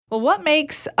Well, what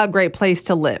makes a great place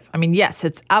to live? I mean, yes,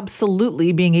 it's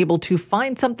absolutely being able to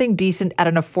find something decent at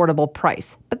an affordable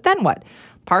price. But then what?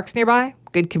 Parks nearby,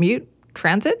 good commute,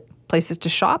 transit, places to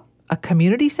shop, a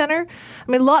community center? I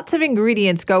mean, lots of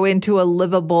ingredients go into a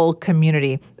livable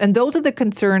community. And those are the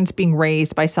concerns being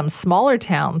raised by some smaller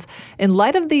towns in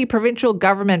light of the provincial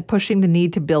government pushing the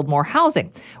need to build more housing.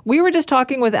 We were just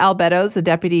talking with Al Beddoes, the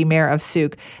deputy mayor of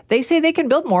Souk. They say they can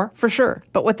build more, for sure.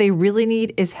 But what they really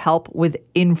need is help with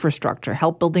infrastructure,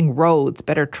 help building roads,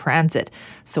 better transit.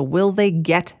 So will they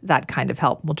get that kind of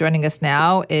help? Well, joining us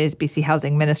now is BC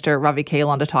Housing Minister Ravi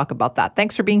Kahlon to talk about that.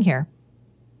 Thanks for being here.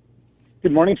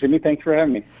 Good morning, Sydney. Thanks for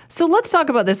having me. So let's talk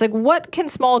about this. Like, what can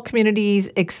small communities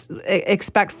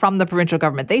expect from the provincial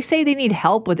government? They say they need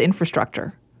help with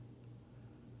infrastructure.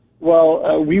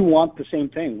 Well, we want the same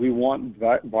thing. We want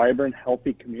vibrant,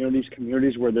 healthy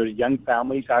communities where there's young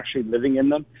families actually living in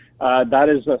them. That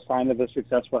is a sign of a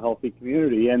successful, healthy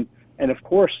community. And of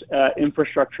course,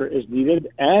 infrastructure is needed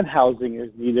and housing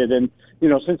is needed. And, you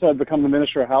know, since I've become the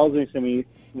Minister of Housing, Sydney,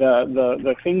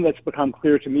 the thing that's become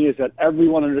clear to me is that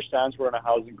everyone understands we're in a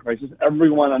housing crisis.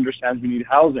 Everyone understands we need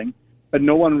housing, but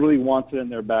no one really wants it in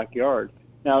their backyard.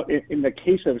 Now, in the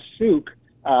case of Souk,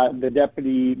 the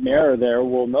deputy mayor there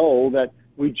will know that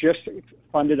we just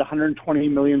funded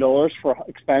 $120 million for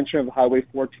expansion of Highway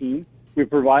 14.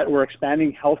 We're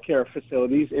expanding healthcare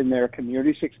facilities in their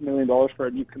community, $6 million for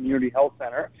a new community health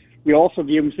center. We also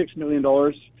gave them $6 million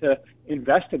to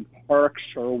invest in parks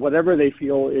or whatever they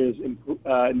feel is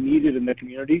needed in the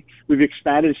community. We've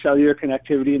expanded cellular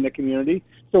connectivity in the community.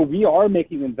 So we are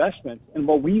making investments. And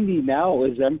what we need now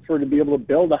is them to be able to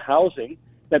build a housing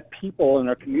that people in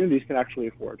our communities can actually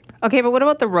afford. Okay, but what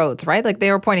about the roads, right? Like they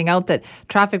were pointing out that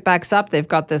traffic backs up. They've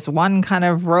got this one kind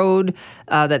of road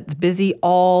that's busy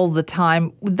all the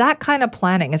time. That kind of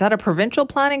planning, is that a provincial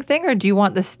planning thing, or do you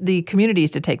want the communities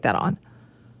to take that on?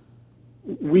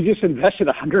 We just invested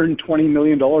 $120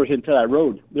 million into that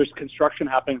road. There's construction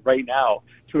happening right now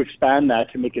to expand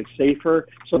that, to make it safer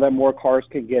so that more cars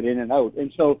can get in and out.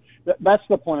 And so that's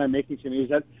the point I'm making to me, is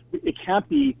that it can't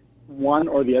be one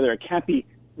or the other. It can't be,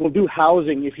 we'll do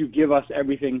housing if you give us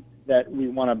everything that we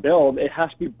want to build. It has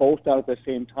to be both done at the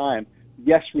same time.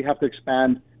 Yes, we have to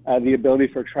expand the ability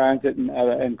for transit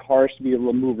and cars to be able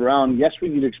to move around. Yes, we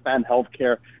need to expand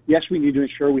healthcare. Yes, we need to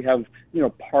ensure we have,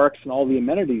 parks and all the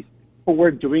amenities. But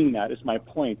we're doing that, is my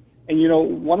point. And,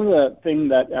 one of the things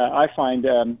that I find,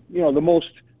 the most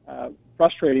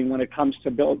frustrating when it comes to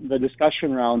the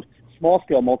discussion around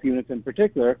small-scale multi-units in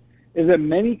particular, is that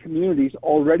many communities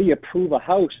already approve a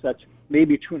house that's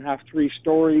maybe 2.5, 3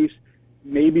 stories.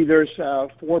 Maybe there's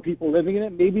 4 people living in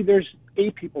it. Maybe there's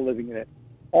 8 people living in it.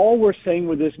 All we're saying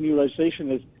with this new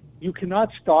legislation is you cannot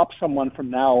stop someone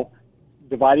from now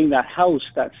dividing that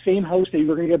same house that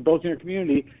you're going to get built in your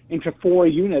community, into 4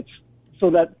 units, so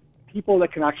that people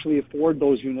that can actually afford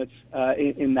those units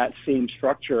in that same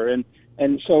structure.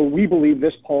 And so we believe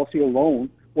this policy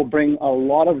alone will bring a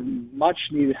lot of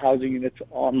much-needed housing units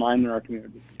online in our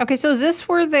community. Okay, so is this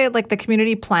where the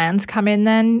community plans come in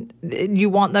then? You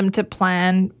want them to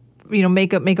plan,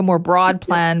 make a more broad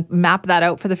plan, map that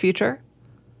out for the future?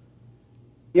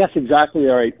 Yes, exactly.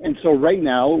 All right. And so right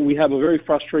now we have a very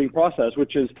frustrating process,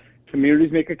 which is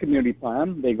communities make a community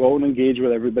plan. They go and engage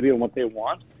with everybody on what they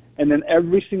want. And then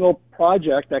every single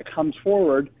project that comes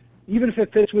forward, even if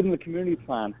it fits within the community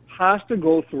plan, has to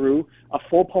go through a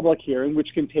full public hearing, which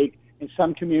can take, in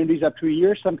some communities, up to a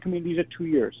year, some communities at 2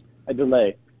 years, a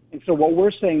delay. And so what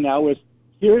we're saying now is,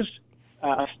 here's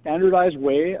a standardized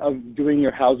way of doing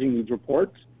your housing needs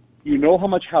reports. You know how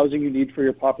much housing you need for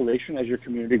your population as your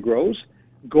community grows.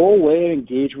 Go away and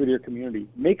engage with your community.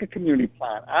 Make a community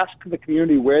plan. Ask the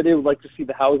community where they would like to see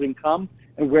the housing come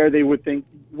and where they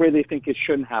think it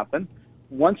shouldn't happen.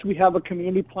 Once we have a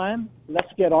community plan, let's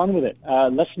get on with it.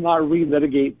 Let's not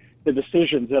relitigate the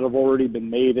decisions that have already been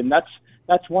made. And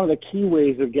that's one of the key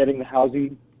ways of getting the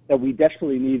housing that we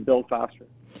desperately need built faster.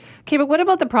 Okay, but what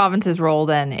about the province's role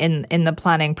then in the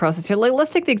planning process here?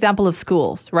 Let's take the example of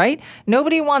schools, right?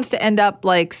 Nobody wants to end up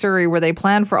like Surrey, where they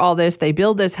plan for all this, they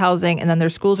build this housing, and then their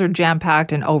schools are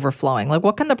jam-packed and overflowing. Like,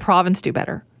 what can the province do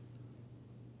better?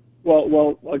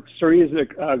 Well, Surrey is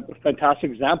a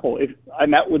fantastic example. I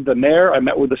met with the mayor, I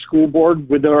met with the school board,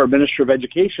 with our Minister of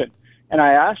Education, and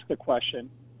I asked the question,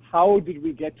 how did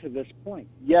we get to this point?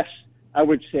 Yes, I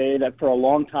would say that for a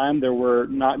long time there were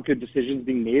not good decisions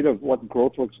being made of what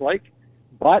growth looks like.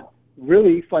 But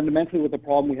really, fundamentally, what the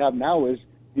problem we have now is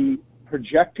the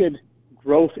projected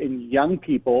growth in young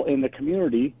people in the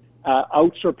community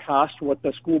outsurpassed what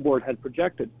the school board had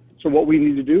projected. So what we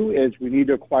need to do is we need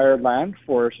to acquire land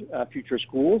for future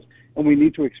schools, and we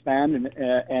need to expand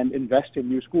and invest in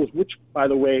new schools, which, by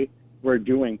the way, we're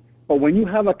doing. But when you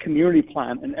have a community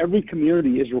plan, and every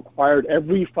community is required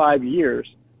every 5 years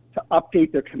to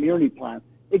update their community plan,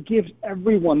 it gives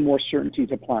everyone more certainty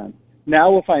to plan.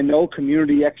 Now, if I know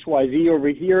community XYZ over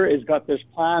here has got this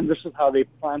plan, this is how they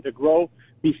plan to grow,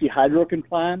 BC Hydro can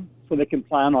plan, so they can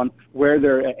plan on where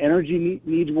their energy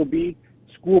needs will be.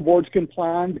 School boards can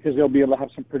plan because they'll be able to have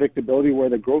some predictability where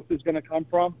the growth is going to come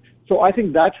from. So I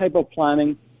think that type of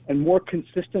planning and more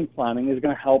consistent planning is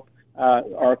going to help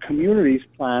our communities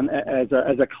plan as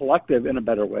a collective in a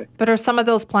better way. But are some of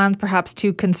those plans perhaps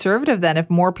too conservative then if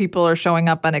more people are showing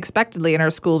up unexpectedly and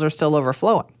our schools are still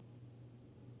overflowing?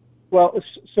 Well,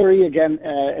 Surrey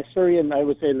and I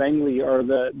would say Langley are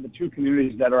the two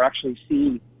communities that are actually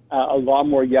seeing a lot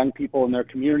more young people in their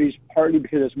communities, partly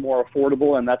because it's more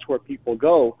affordable and that's where people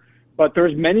go. But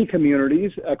there's many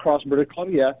communities across British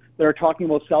Columbia that are talking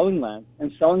about selling land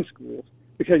and selling schools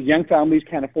because young families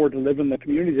can't afford to live in the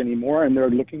communities anymore and they're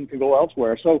looking to go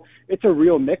elsewhere. So it's a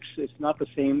real mix. It's not the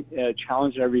same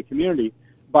challenge in every community.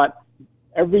 But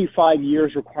every 5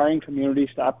 years requiring communities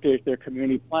to update their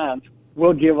community plans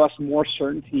will give us more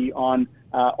certainty on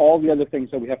all the other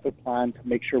things that we have to plan to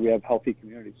make sure we have healthy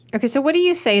communities. Okay, so what do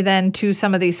you say then to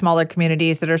some of these smaller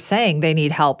communities that are saying they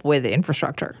need help with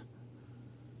infrastructure?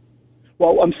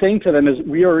 Well, what I'm saying to them is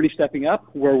we are already stepping up.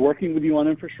 We're working with you on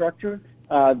infrastructure.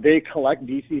 They collect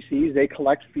DCCs, they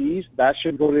collect fees. That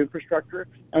should go to infrastructure.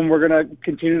 And we're going to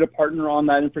continue to partner on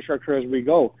that infrastructure as we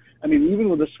go. I mean, even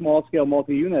with the small-scale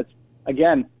multi-units,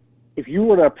 again, if you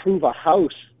were to approve a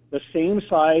house the same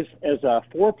size as a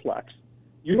fourplex,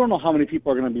 you don't know how many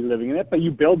people are going to be living in it, but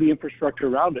you build the infrastructure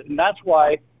around it. And that's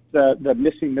why the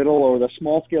missing middle or the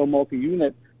small-scale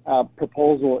multi-unit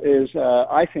proposal is,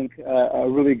 I think, a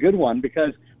really good one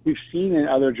because we've seen in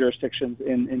other jurisdictions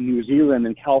in New Zealand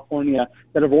and California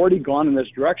that have already gone in this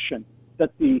direction, that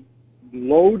the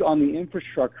load on the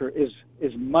infrastructure is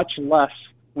much less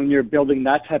when you're building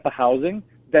that type of housing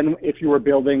than if you were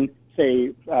building, say,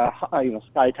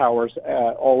 sky towers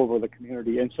all over the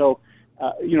community. And so,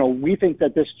 we think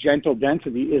that this gentle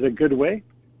density is a good way.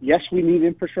 Yes, we need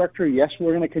infrastructure. Yes,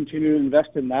 we're going to continue to invest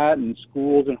in that and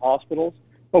schools and hospitals.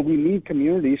 But we need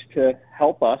communities to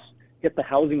help us get the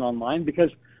housing online because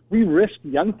we risk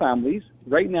young families.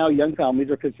 Right now, young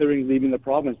families are considering leaving the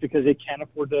province because they can't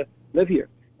afford to live here.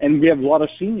 And we have a lot of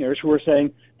seniors who are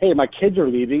saying, hey, my kids are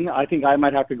leaving. I think I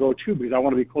might have to go too because I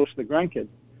want to be close to the grandkids.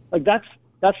 Like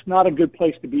that's not a good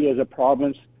place to be as a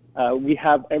province. We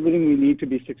have everything we need to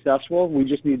be successful. We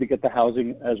just need to get the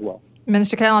housing as well.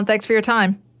 Minister Callan, thanks for your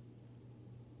time.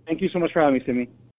 Thank you so much for having me, Simi.